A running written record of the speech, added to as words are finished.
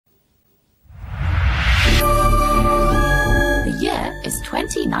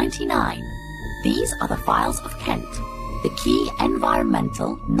2099. These are the files of Kent, the key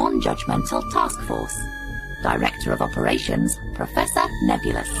environmental, non-judgmental task force. Director of Operations, Professor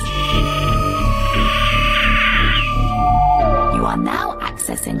Nebulous. You are now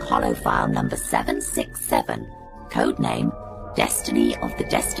accessing holofile number 767, codename Destiny of the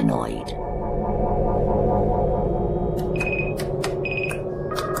Destinoyd.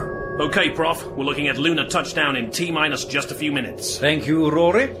 Okay, Prof. We're looking at lunar touchdown in T-minus just a few minutes. Thank you,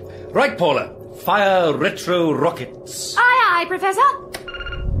 Rory. Right, Paula. Fire retro rockets. Aye, aye, Professor.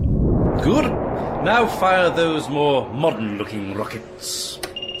 Good. Now fire those more modern-looking rockets.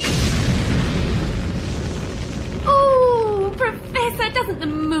 Oh, Professor, doesn't the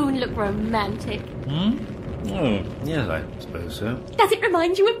moon look romantic? Oh, yes, I suppose so. Does it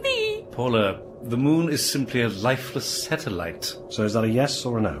remind you of me? Paula, the moon is simply a lifeless satellite. So is that a yes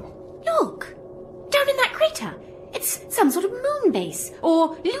or a no? Look, down in that crater. It's some sort of moon base,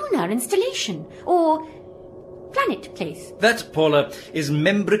 or lunar installation, or planet place. That, Paula, is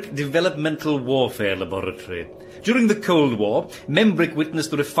Membrick Developmental Warfare Laboratory. During the Cold War, Membrick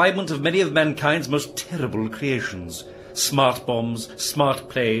witnessed the refinement of many of mankind's most terrible creations. Smart bombs, smart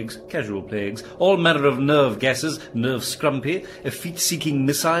plagues, casual plagues, all manner of nerve gases, nerve scrumpy, effete-seeking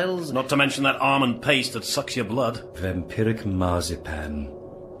missiles. Not to mention that almond paste that sucks your blood. Vampiric marzipan.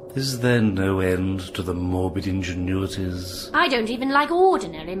 Is there no end to the morbid ingenuities? I don't even like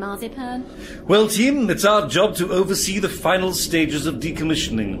ordinary marzipan. Well, team, it's our job to oversee the final stages of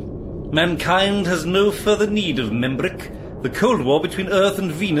decommissioning. Mankind has no further need of Membrick. The Cold War between Earth and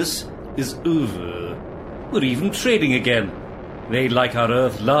Venus is over. We're even trading again. They like our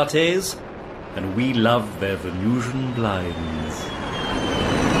Earth lattes, and we love their Venusian blinds.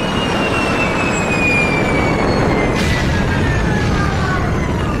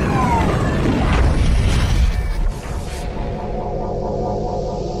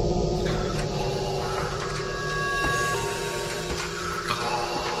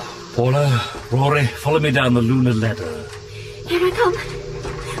 Paula, Rory, follow me down the lunar ladder. Here I come.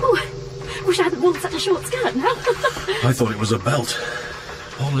 Oh, wish I hadn't worn such a short skirt now. I thought it was a belt.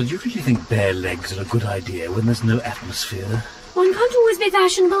 Paula, do you really think bare legs are a good idea when there's no atmosphere? One can't always be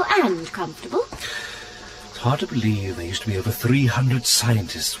fashionable and comfortable. It's hard to believe there used to be over 300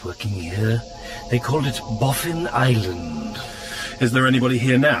 scientists working here. They called it Boffin Island. Is there anybody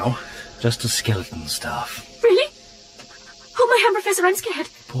here now? Just a skeleton staff. Really? Oh, my hand, Professor, I'm scared.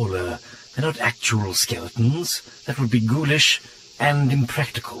 Paula, they're not actual skeletons. That would be ghoulish and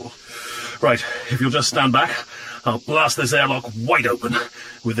impractical. Right, if you'll just stand back, I'll blast this airlock wide open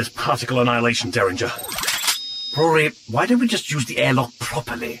with this particle annihilation derringer. Rory, why don't we just use the airlock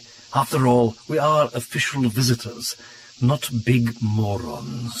properly? After all, we are official visitors, not big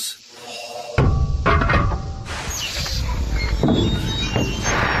morons.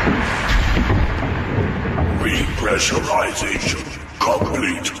 Repressurization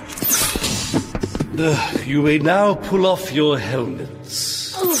complete. You may now pull off your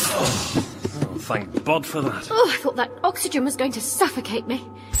helmets. Oh, thank God for that. Oh, I thought that oxygen was going to suffocate me.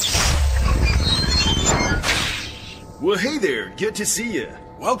 Well, hey there. Good to see you.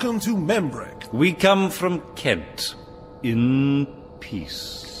 Welcome to Membrick. We come from Kent. In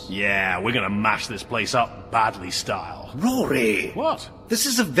peace. Yeah, we're gonna mash this place up badly style. Rory! What? This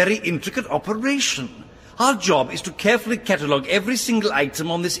is a very intricate operation. Our job is to carefully catalogue every single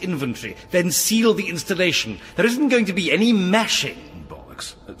item on this inventory, then seal the installation. There isn't going to be any mashing.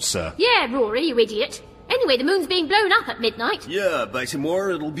 Bollocks. Sir. Yeah, Rory, you idiot. Anyway, the moon's being blown up at midnight. Yeah, by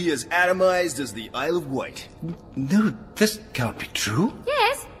tomorrow it'll be as atomized as the Isle of Wight. No, this can't be true.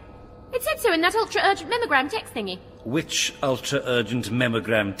 Yes. It said so in that ultra-urgent memogram text thingy. Which ultra-urgent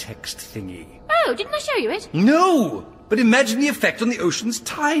memogram text thingy? Oh, didn't I show you it? No! But imagine the effect on the ocean's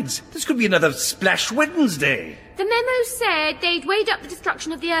tides. This could be another Splash Wednesday. The memo said they'd weighed up the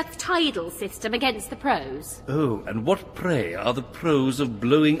destruction of the Earth's tidal system against the pros. Oh, and what, pray, are the pros of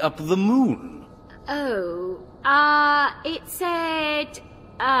blowing up the moon? Oh, it said...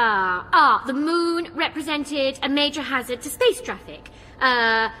 the moon represented a major hazard to space traffic.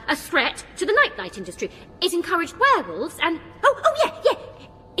 A threat to the night industry. It encouraged werewolves and... Oh, yeah.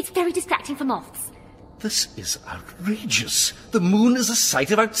 It's very distracting for moths. This is outrageous. The moon is a site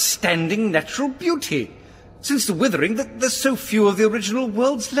of outstanding natural beauty. Since the withering, there's so few of the original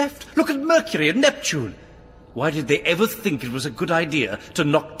worlds left. Look at Mercury and Neptune. Why did they ever think it was a good idea to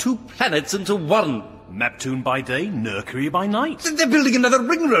knock two planets into one? Neptune by day, Mercury by night. They're building another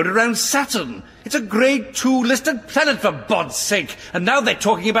ring road around Saturn. It's a grade 2 listed planet, for Bod's sake. And now they're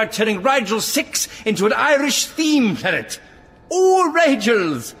talking about turning Rigel 6 into an Irish theme planet. Oh,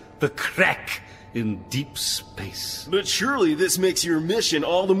 Rigels! The crack. in deep space. But surely this makes your mission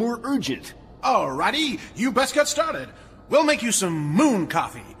all the more urgent. Alrighty, you best get started. We'll make you some moon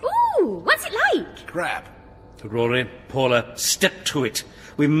coffee. Ooh, what's it like? Crap. Rory, Paula, step to it.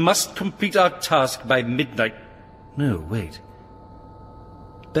 We must complete our task by midnight. No, wait.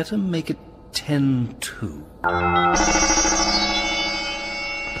 Better make it 10-2.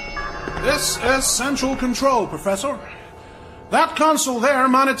 This is Central Control, Professor. That console there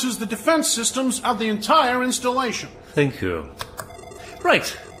monitors the defense systems of the entire installation. Thank you.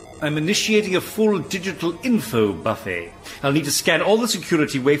 Right. I'm initiating a full digital info buffet. I'll need to scan all the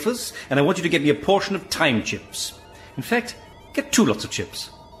security wafers, and I want you to get me a portion of time chips. In fact, get 2 lots of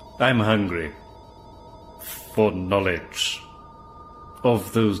chips. I'm hungry. For knowledge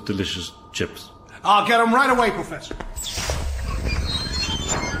of those delicious chips. I'll get them right away, Professor.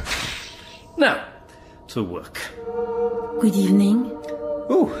 Now, to work. Good evening.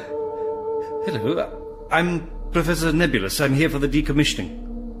 Oh, hello. I'm Professor Nebulous. I'm here for the decommissioning.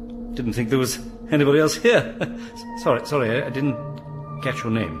 Didn't think there was anybody else here. Sorry, I didn't catch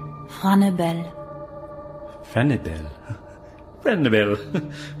your name. Frannebel. Frannebel.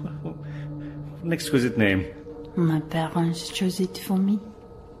 An exquisite name. My parents chose it for me.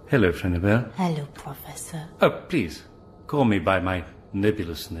 Hello, Frannebel. Hello, Professor. Oh, please, call me by my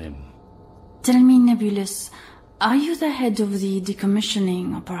nebulous name. Tell me, Nebulous, are you the head of the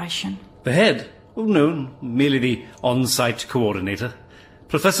decommissioning operation? The head? Oh, no, merely the on-site coordinator.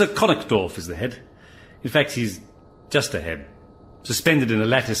 Professor Konigsdorf is the head. In fact, he's just a head, suspended in a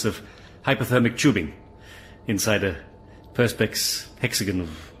lattice of hypothermic tubing, inside a perspex hexagon of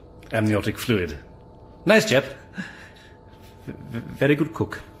amniotic fluid. Nice chap. Very good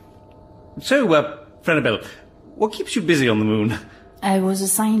cook. So, Frannebel, what keeps you busy on the moon? I was a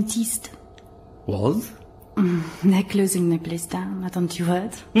scientist. Was? They're closing the place down, haven't you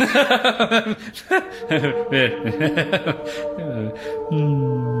heard?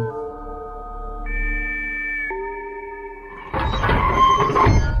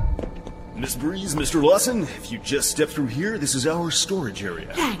 Miss Breeze, Mr. Lawson, if you just step through here, this is our storage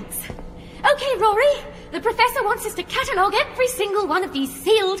area. Thanks. Okay, Rory. The professor wants us to catalogue every single one of these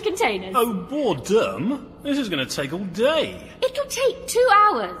sealed containers. Oh, boredom? This is going to take all day. It'll take 2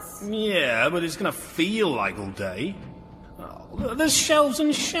 hours. Yeah, but it's going to feel like all day. Oh, there's shelves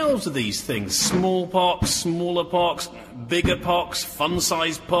and shelves of these things. Small pox, smaller pox, bigger pox,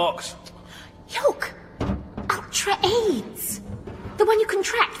 fun-sized pox. Look! Ultra AIDS. The one you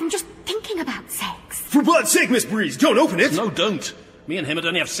contract from just thinking about sex. For God's sake, Miss Breeze, don't open it! No, don't. Me and him would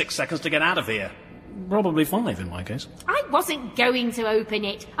only have 6 seconds to get out of here. Probably 5 in my case. I wasn't going to open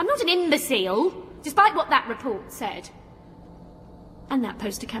it. I'm not an imbecile, despite what that report said. And that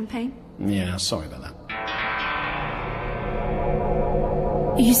poster campaign. Yeah, sorry about that.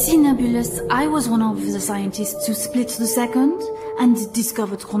 You see, Nebulous, I was one of the scientists who split the second and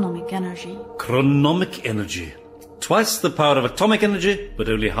discovered chronomic energy. Chronomic energy. Twice the power of atomic energy, but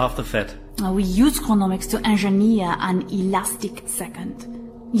only half the fat. We use chronomics to engineer an elastic second.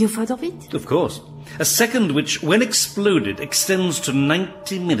 You've heard of it? Of course. A second which, when exploded, extends to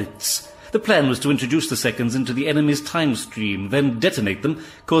 90 minutes. The plan was to introduce the seconds into the enemy's time stream, then detonate them,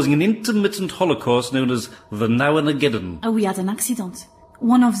 causing an intermittent holocaust known as the Now-and-Again. We had an accident.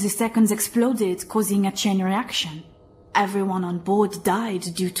 One of the seconds exploded, causing a chain reaction. Everyone on board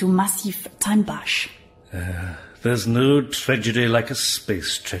died due to massive time bash. There's no tragedy like a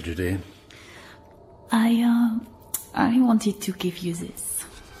space tragedy. I wanted to give you this.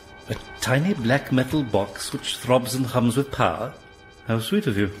 A tiny black metal box which throbs and hums with power? How sweet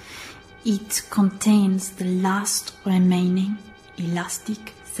of you. It contains the last remaining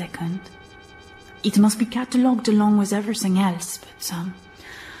elastic second. It must be catalogued along with everything else, but,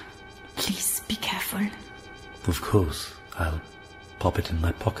 please be careful. Of course. I'll pop it in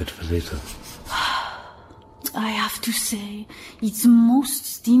my pocket for later. I have to say, it's most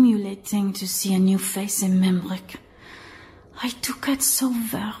stimulating to see a new face in Membrick. I do get so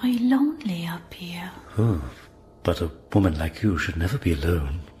very lonely up here. Oh, but a woman like you should never be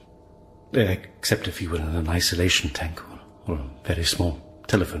alone. Except if you were in an isolation tank, or a very small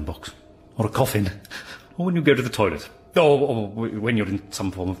telephone box, or a coffin, or when you go to the toilet, or when you're in some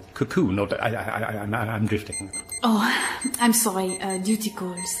form of cocoon. Or I'm drifting. Oh, I'm sorry, duty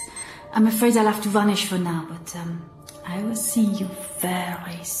calls. I'm afraid I'll have to vanish for now, but I will see you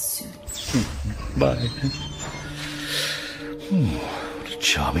very soon. Bye. What a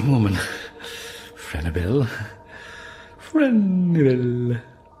charming woman. Frannebel.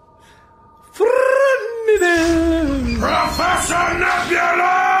 Professor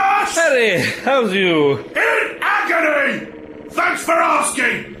Nebulous! Harry, how's you? In agony! Thanks for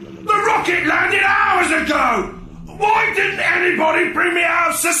asking! The rocket landed hours ago! Why didn't anybody bring me out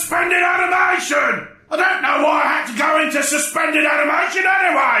of suspended animation? I don't know why I had to go into suspended animation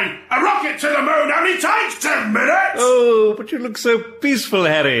anyway! A rocket to the moon only takes 10 minutes! Oh, but you look so peaceful,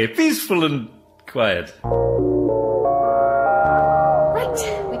 Harry. Peaceful and quiet.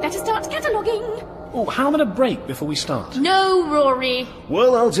 Right, we'd better start cataloguing. Oh, how about a break before we start? No, Rory.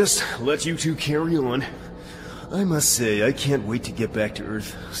 Well, I'll just let you two carry on. I must say, I can't wait to get back to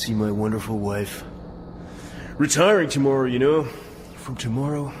Earth, see my wonderful wife. Retiring tomorrow, you know. From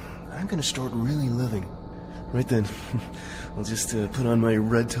tomorrow, I'm gonna start really living. Right then, I'll just put on my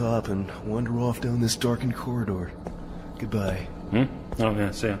red top and wander off down this darkened corridor. Goodbye. Oh,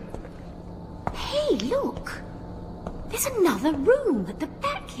 yeah, see ya. Hey, look. There's another room at the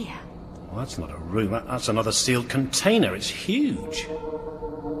back here. Well, that's not a room. That's another sealed container. It's huge.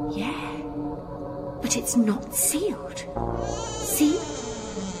 Yeah. But it's not sealed. See?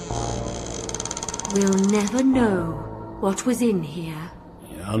 We'll never know what was in here.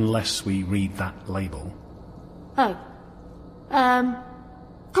 Yeah, unless we read that label. Oh.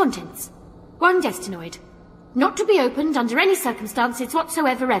 Contents. 1 Destinoyd. Not to be opened under any circumstances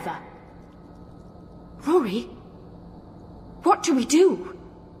whatsoever ever. Rory? What do we do?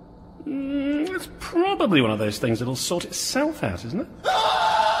 It's probably one of those things that'll sort itself out, isn't it?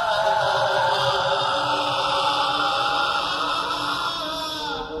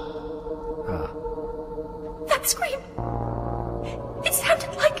 That scream! It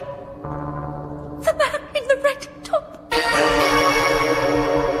sounded like the man in the red top.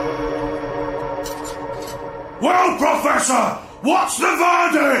 Well, Professor, what's the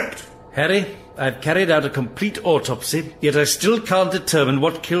verdict? Harry, I've carried out a complete autopsy, yet I still can't determine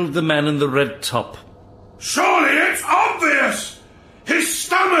what killed the man in the red top. Surely it's obvious! His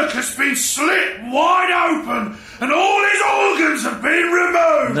stomach has been slit wide open, and all his organs have been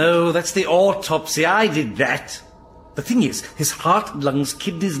removed! No, that's the autopsy. I did that. The thing is, his heart, lungs,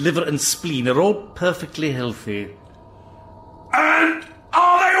 kidneys, liver and spleen are all perfectly healthy. And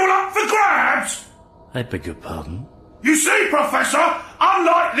are they all up for grabs? I beg your pardon? You see, Professor,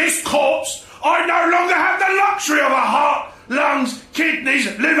 unlike this corpse, I no longer have the luxury of a heart, lungs, kidneys,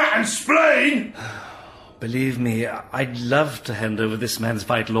 liver and spleen. Believe me, I'd love to hand over this man's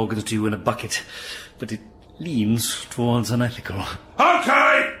vital organs to you in a bucket, but it leans towards unethical.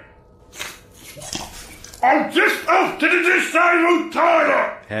 Okay! I'm just off to the disabled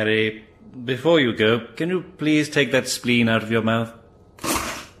toilet! Harry, before you go, can you please take that spleen out of your mouth?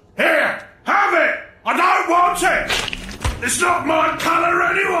 Here, have it! I don't want it! It's not my colour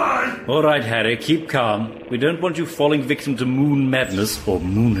anyway! All right, Harry, keep calm. We don't want you falling victim to moon madness or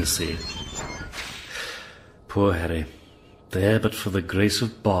moonacy. Poor Harry. There but for the grace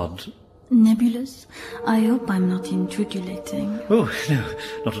of Bod. Nebulous, I hope I'm not intrudulating. Oh, no,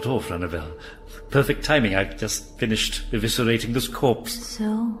 not at all, Annabelle. Perfect timing. I've just finished eviscerating this corpse.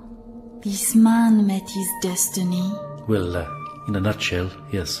 So, this man met his destiny. Well, in a nutshell,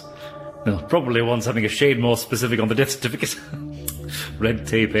 yes. Well, probably want something a shade more specific on the death certificate. Red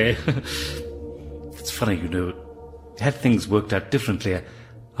tape, eh? It's funny, you know. Had things worked out differently,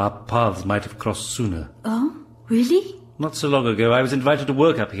 our paths might have crossed sooner. Oh, really? Not so long ago, I was invited to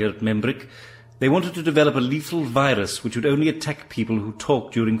work up here at Membrick. They wanted to develop a lethal virus which would only attack people who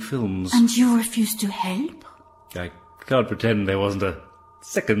talk during films. And you refused to help? I can't pretend there wasn't a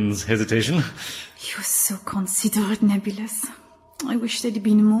second's hesitation. You're so considerate, Nebulous. I wish there'd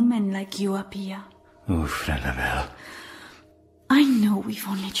been more men like you up here. Oh, Annabelle. I know we've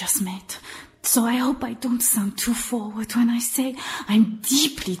only just met, so I hope I don't sound too forward when I say I'm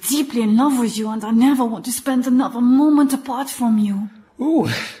deeply, deeply in love with you and I never want to spend another moment apart from you.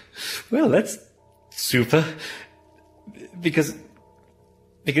 Oh, well, that's super. Because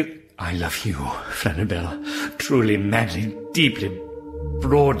I love you, Annabelle. Truly, madly, deeply,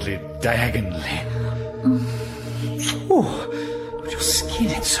 broadly, diagonally. Oh, but your skin,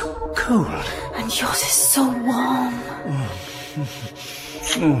 it's so cold. And yours is so warm.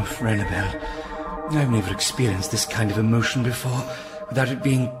 Oh, Annabelle, I've never experienced this kind of emotion before without it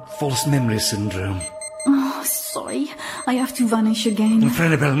being false memory syndrome. Oh, sorry. I have to vanish again.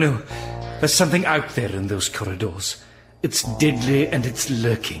 Annabelle, no. There's something out there in those corridors. It's deadly and it's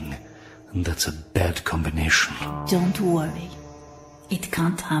lurking. And that's a bad combination. Don't worry. It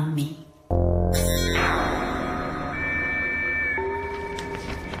can't harm me.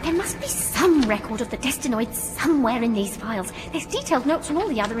 There must be some record of the Destinoyd somewhere in these files. There's detailed notes on all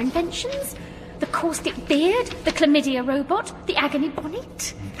the other inventions. The caustic beard, the chlamydia robot, the agony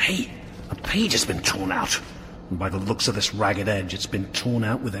bonnet. Hey, a page has been torn out. And by the looks of this ragged edge, it's been torn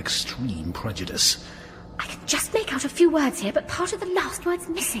out with extreme prejudice. I can just make out a few words here, but part of the last word's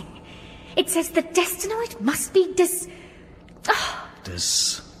missing. It says the Destinoyd must be The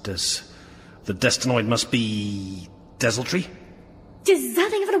Destinoyd must be desultory?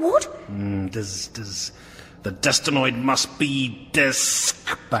 deserving of an award? The Destinoyd must be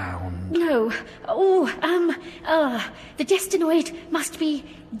desk-bound. No. The Destinoyd must be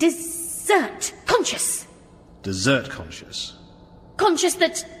dessert-conscious. Dessert-conscious? Conscious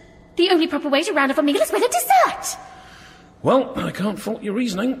that the only proper way to round up a meal is with a dessert. Well, I can't fault your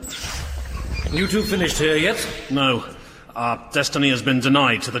reasoning. You two finished here yet? No. Our destiny has been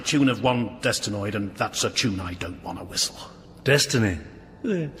denied to the tune of one Destinoyd, and that's a tune I don't want to whistle. Destiny?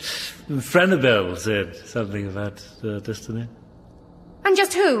 Franabel said something about destiny. And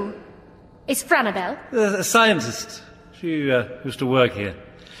just who is Franabel? A scientist. She used to work here.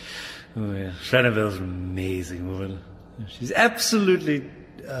 Oh, yeah. Franabel's an amazing woman. She's absolutely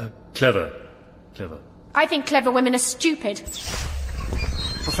clever. Clever. I think clever women are stupid.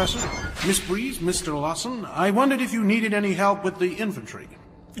 Professor, Miss Breeze, Mr. Lawson, I wondered if you needed any help with the infantry.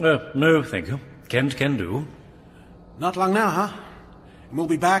 No, thank you. Kent can do. Not long now, huh? And we'll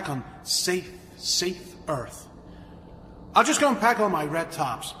be back on safe Earth. I'll just go and pack all my red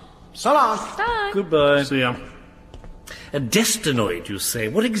tops. So long. Bye. Goodbye. See ya. A Destinoyd, you say?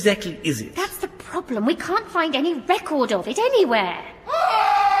 What exactly is it? That's the problem. We can't find any record of it anywhere.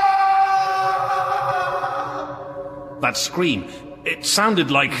 That scream, it sounded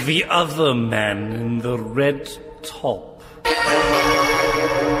like... The other man in the red top.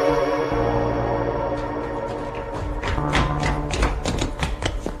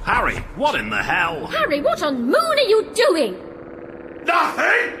 Harry, what in the hell? Harry, what on moon are you doing?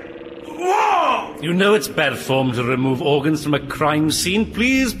 Nothing! Whoa! You know it's bad form to remove organs from a crime scene.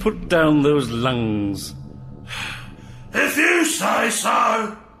 Please put down those lungs. If you say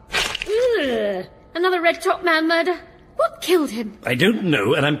so. Ugh. Another red top man murder? What killed him? I don't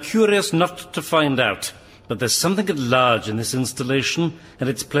know, and I'm curious not to find out. But there's something at large in this installation, and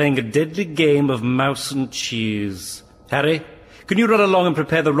it's playing a deadly game of mouse and cheese. Harry, can you run along and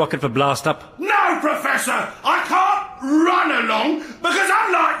prepare the rocket for blast-up? No, Professor! I can't run along, because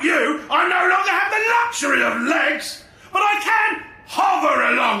unlike you, I no longer have the luxury of legs. But I can hover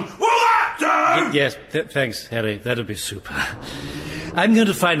along. Will that do? Yes, thanks, Harry. That'll be super. I'm going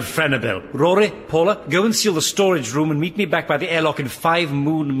to find Franabel. Rory, Paula, go and seal the storage room and meet me back by the airlock in 5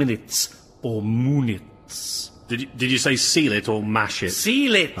 moon minutes. Or moonits. Did you say seal it or mash it?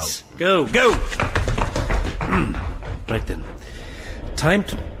 Seal it! Oh. Go! Right then. Time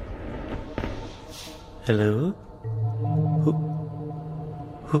to... Hello?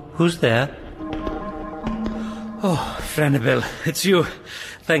 Who's there? Oh, Franabel, it's you.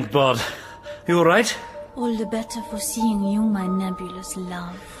 Thank God. You all right? All the better for seeing you, my Nebulous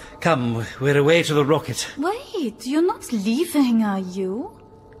love. Come, we're away to the rocket. Wait, you're not leaving, are you?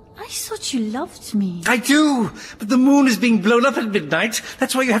 I thought you loved me. I do, but the moon is being blown up at midnight.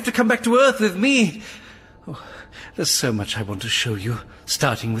 That's why you have to come back to Earth with me. Oh, there's so much I want to show you,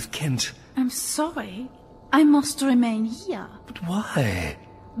 starting with Kent. I'm sorry. I must remain here. But why?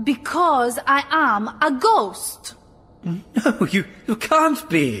 Because I am a ghost. No, you can't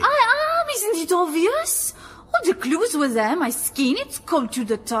be. I am, isn't it obvious? All the clues were there. My skin, it's cold to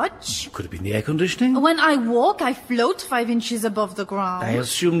the touch. Could have been the air conditioning. When I walk, I float 5 inches above the ground. I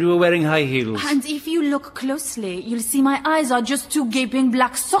assumed you were wearing high heels. And if you look closely, you'll see my eyes are just 2 gaping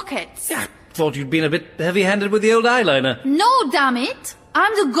black sockets. Yeah, thought you'd been a bit heavy-handed with the old eyeliner. No, damn it!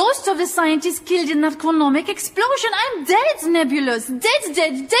 I'm the ghost of the scientist killed in that chronomic explosion. I'm dead, Nebulous. Dead.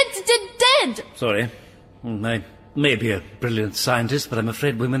 Sorry. I may be a brilliant scientist, but I'm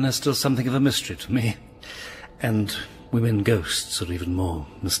afraid women are still something of a mystery to me. And women ghosts are even more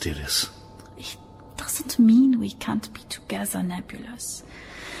mysterious. It doesn't mean we can't be together, Nebulous.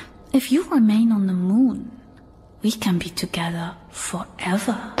 If you remain on the moon, we can be together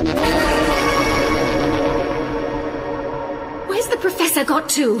forever. Where's the professor got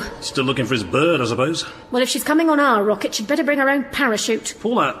to? Still looking for his bird, I suppose. Well, if she's coming on our rocket, she'd better bring her own parachute.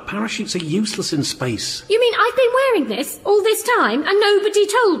 Paula, parachutes are useless in space. You mean I've been wearing this all this time and nobody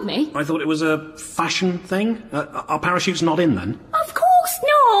told me? I thought it was a fashion thing. Are parachutes not in then? Of course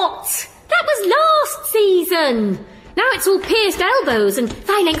not! That was last season! Now it's all pierced elbows and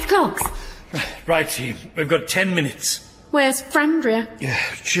thigh-length clogs. Right, team. We've got 10 minutes. Where's Frandria? Yeah,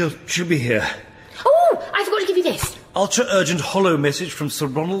 she'll be here. Oh, I forgot to give you this. Ultra-urgent holo message from Sir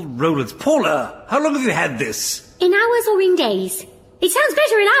Ronald Rowlands. Paula, how long have you had this? In hours or in days? It sounds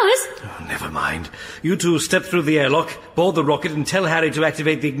better in hours. Oh, never mind. You two step through the airlock, board the rocket, and tell Harry to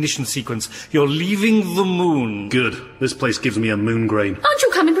activate the ignition sequence. You're leaving the moon. Good. This place gives me a moon grain. Aren't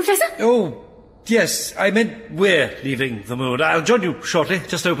you coming, Professor? Oh, Yes, I meant we're leaving the moon. I'll join you shortly.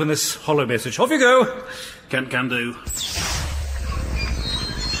 Just open this hollow message. Off you go. Can do.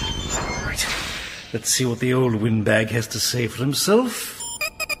 Right. Let's see what the old windbag has to say for himself.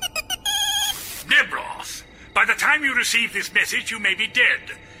 Nebulous, by the time you receive this message, you may be dead.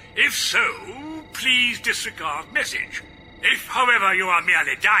 If so, please disregard message. If, however, you are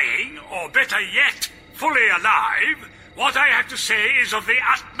merely dying, or better yet, fully alive, what I have to say is of the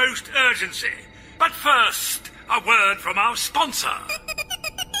utmost urgency. But first, a word from our sponsor.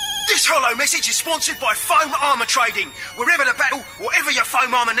 This hollow message is sponsored by Foam Armour Trading. Wherever the battle, whatever your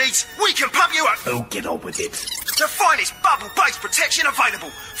foam armour needs, we can pump you up. Oh, get on with it. The finest bubble-based protection available.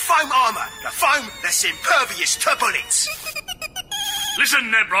 Foam Armour, the foam that's impervious to bullets.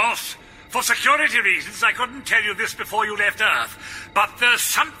 Listen, Nebulous. For security reasons, I couldn't tell you this before you left Earth, but there's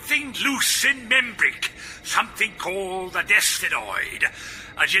something loose in Membrick, something called the Destinoyd,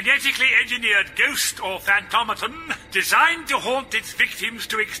 a genetically engineered ghost or phantomaton designed to haunt its victims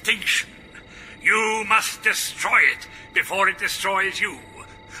to extinction. You must destroy it before it destroys you.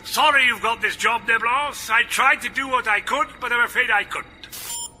 Sorry you've got this job, Nebulous. I tried to do what I could, but I'm afraid I couldn't.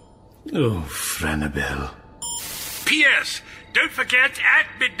 Oh, Franabel. P.S. Don't forget, at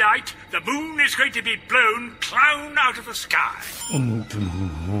midnight, the moon is going to be blown clown out of the sky.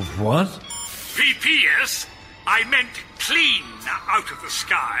 What? P.P.S. I meant clean out of the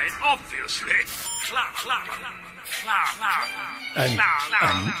sky, obviously.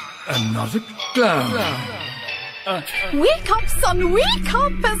 I'm not a clown. Wake up, son, wake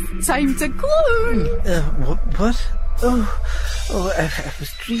up! It's time to clone! What? Oh, I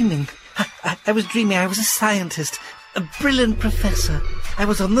was dreaming. I was dreaming I was a scientist. A brilliant professor. I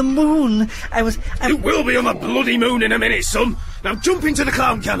was on the moon. You will be on the bloody moon in a minute, son. Now jump into the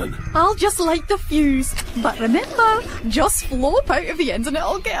clown cannon. I'll just light the fuse. But remember, just flop out of the end and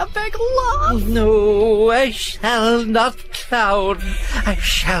it'll get a big laugh. No, I shall not clown. I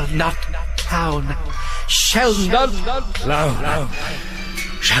shall not clown. Shall not clown.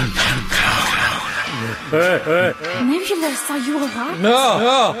 Shall not clown. Nebulous, are you alright?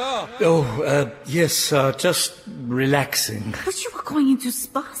 No. Oh, yes, just relaxing. But you were going into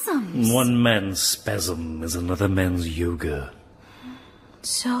spasms. One man's spasm is another man's yoga.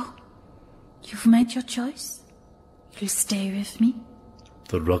 So, you've made your choice? You'll stay with me?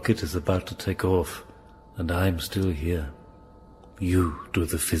 The rocket is about to take off, and I'm still here. You do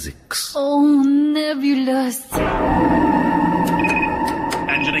the physics. Oh, Nebulous.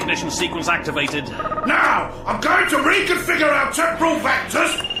 Engine ignition sequence activated. Now, I'm going to reconfigure our temporal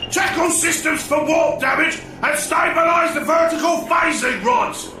vectors, check on systems for warp damage, and stabilise the vertical phasing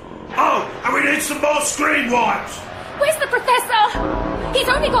rods. Oh, and we need some more screen wipes. Where's the professor? He's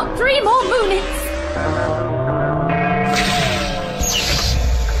only got 3 more moonits.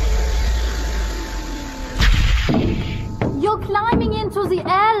 You're climbing into the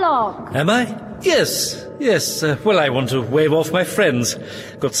airlock. Am I? Yes. Well, I want to wave off my friends.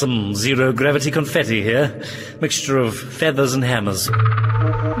 Got some zero-gravity confetti here. Mixture of feathers and hammers.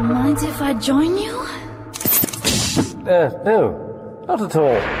 Mind if I join you? No. Not at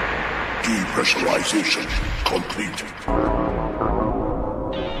all. Depressurization complete.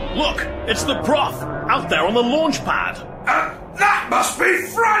 Look, it's the prof, out there on the launch pad. That must be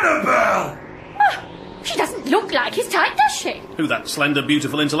Franabel! She doesn't look like his type, does she? Who, that slender,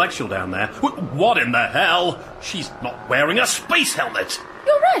 beautiful intellectual down there? What in the hell? She's not wearing a space helmet.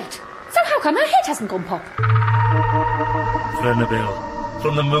 You're right. So how come her head hasn't gone pop? Franabel,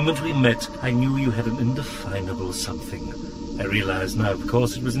 from the moment we met, I knew you had an indefinable something. I realize now, of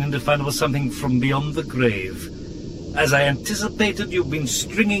course, it was an indefinable something from beyond the grave. As I anticipated, you've been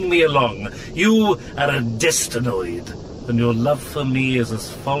stringing me along. You are a Destinoyd. And your love for me is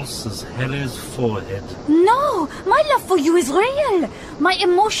as false as Harry's forehead. No, my love for you is real. My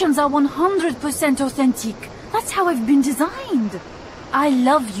emotions are 100% authentic. That's how I've been designed. I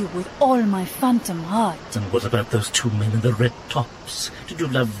love you with all my phantom heart. And what about those 2 men in the red tops? Did you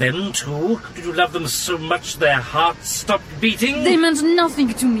love them too? Did you love them so much their hearts stopped beating? They meant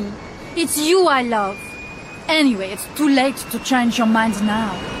nothing to me. It's you I love. Anyway, it's too late to change your mind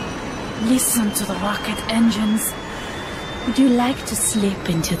now. Listen to the rocket engines. Would you like to slip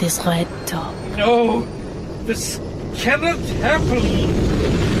into this red top? No, this cannot happen.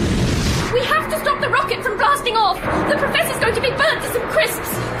 We have to stop the rocket from blasting off. The professor's going to be burnt to some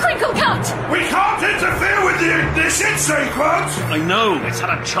crisps. Crinkle cut. We can't interfere with the ignition sequence. I know, it's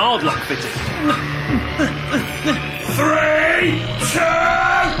had a child lock fitted. 3, 2,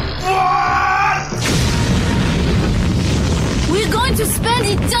 1. We're going to spend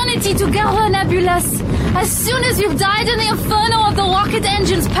eternity together, Nebulous. As soon as you've died in the inferno of the rocket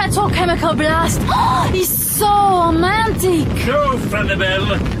engine's petrochemical blast. It's so romantic. No,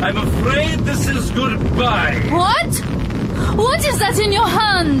 Frannabelle, I'm afraid this is goodbye. What? What is that in your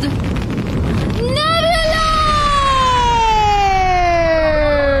hand? Nebula!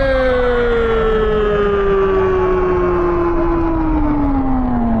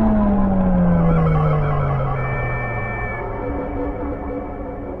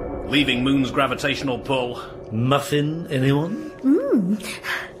 Leaving Moon's gravitational pull. Muffin, anyone?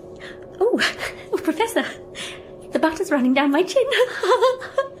 Oh, Professor, the butter's running down my chin.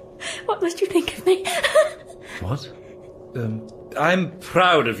 What must you think of me? What? I'm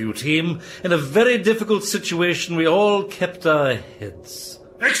proud of you, team. In a very difficult situation, we all kept our heads.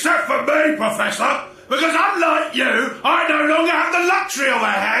 Except for me, Professor, because unlike you, I no longer have the luxury of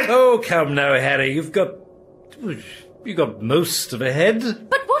a head. Oh, come now, Harry. You got most of a head.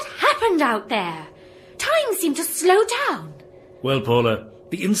 But what happened out there? Time seemed to slow down. Well, Paula,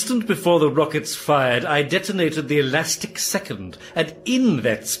 the instant before the rockets fired, I detonated the elastic second, and in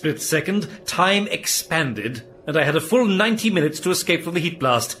that split second, time expanded, and I had a full 90 minutes to escape from the heat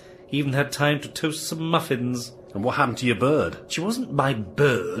blast. Even had time to toast some muffins. And what happened to your bird? She wasn't my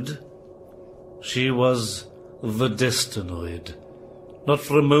bird. She was the Destinoyd. Not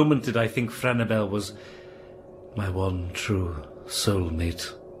for a moment did I think Frannabelle was my one true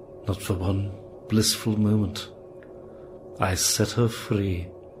soulmate. Not for one blissful moment. I set her free.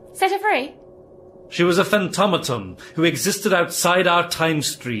 Set her free? She was a phantomaton who existed outside our time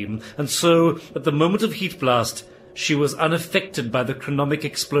stream, and so, at the moment of heat blast, she was unaffected by the chronomic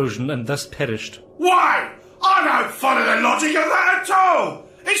explosion and thus perished. Why? I don't follow the logic of that at all!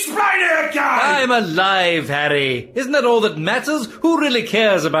 Explain it again! I'm alive, Harry. Isn't that all that matters? Who really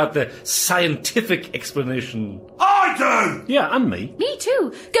cares about the scientific explanation? I do! Yeah, and me. Me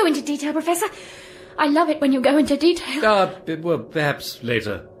too. Go into detail, Professor. I love it when you go into detail. Well, perhaps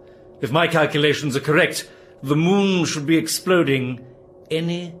later. If my calculations are correct, the moon should be exploding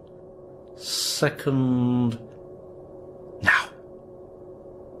any second now.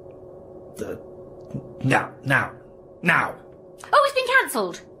 Now. Oh, it's been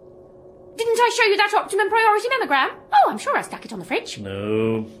cancelled. Didn't I show you that optimum priority mammogram? Oh, I'm sure I stuck it on the fridge.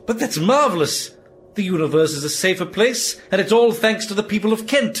 No, but that's marvellous. The universe is a safer place, and it's all thanks to the people of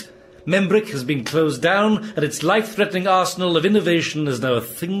Kent. Membrick has been closed down, and its life-threatening arsenal of innovation is now a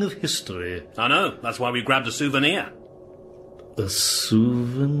thing of history. I know, that's why we grabbed a souvenir. A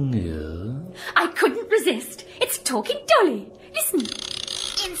souvenir? I couldn't resist. It's Talking Dolly. Listen.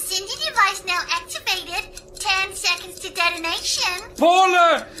 Incendiary device now activated. 10 seconds to detonation.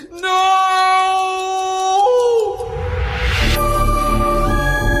 Paula! No!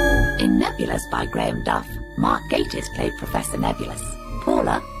 In Nebulous by Graham Duff, Mark Gatiss played Professor Nebulous.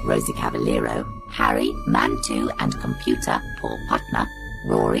 Paula, Rosie Cavaliero, Harry, Man 2 and Computer, Paul Putner,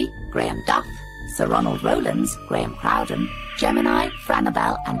 Rory, Graham Duff, Sir Ronald Rowlands, Graham Crowden, Gemini,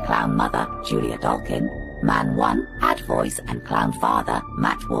 Frannabelle and Clown Mother, Julia Dolkin, Man 1, Ad Voice and Clown Father,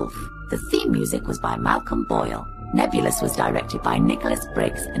 Matt Wolfe. The theme music was by Malcolm Boyle. Nebulous was directed by Nicholas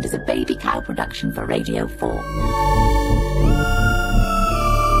Briggs and is a baby cow production for Radio 4.